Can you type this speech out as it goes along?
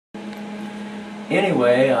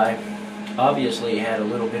Anyway, I obviously had a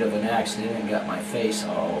little bit of an accident and got my face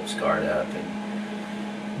all scarred up.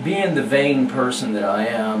 And being the vain person that I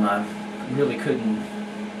am, I really couldn't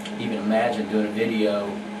even imagine doing a video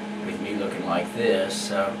with me looking like this.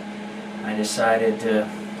 So I decided to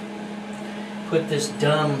put this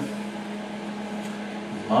dumb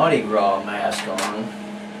Mardi Gras mask on.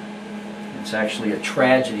 It's actually a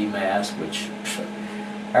tragedy mask, which,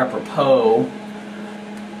 apropos.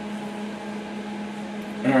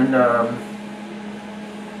 And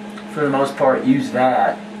for the most part, use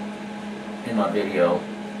that in my video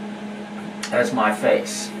as my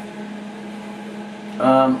face.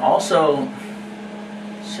 Also,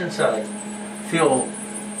 since I feel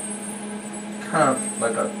kind of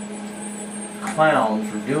like a clown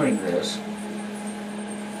for doing this,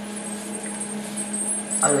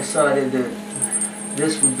 I decided that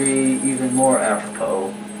this would be even more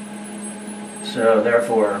apropos. So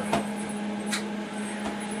therefore,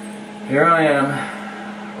 here I am,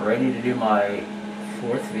 ready to do my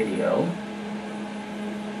 4th video.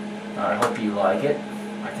 I hope you like it.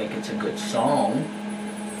 I think it's a good song.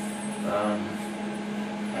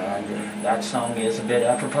 And that song is a bit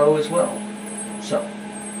apropos as well. So,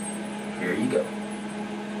 here you go.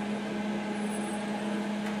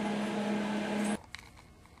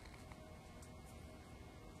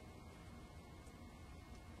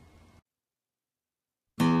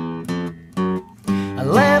 I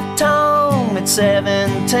left home at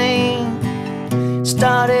 17,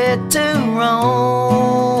 started to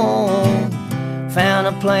roam, found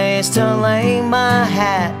a place to lay my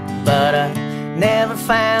hat, but I never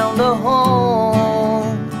found a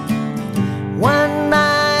home. One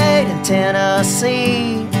night in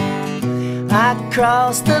Tennessee, I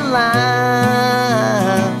crossed the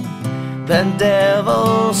line. The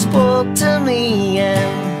devil spoke to me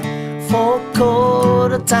in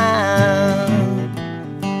 4/4 time.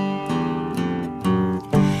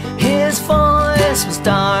 His voice was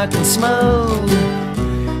dark and smooth,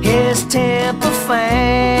 his temper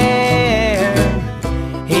fair.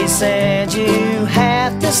 He said you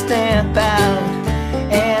have to step out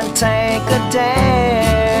and take a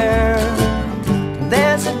dare.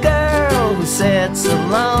 There's a girl who sits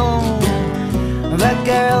alone, the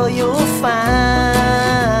girl you'll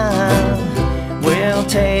find will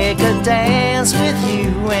take a dance with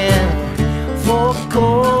you in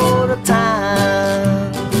 4/4 time.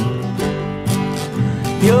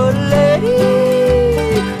 You're a lady,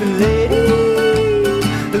 lady,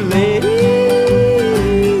 lady.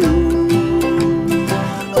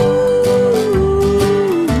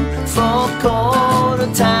 Ooh, 4/4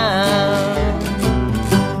 time.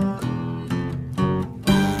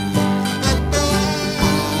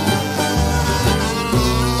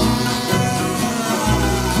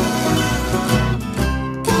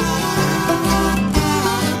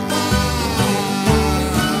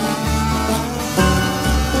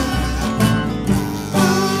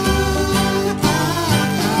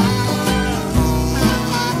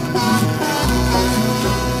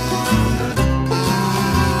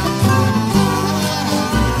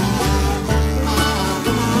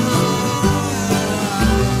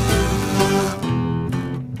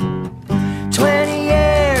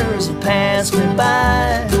 Me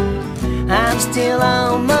by, I'm still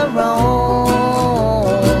on my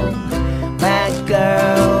own. That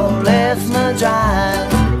girl left me dry,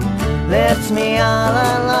 left me all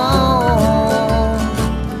alone.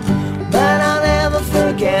 But I'll never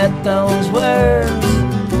forget those words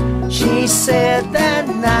she said that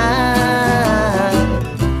night.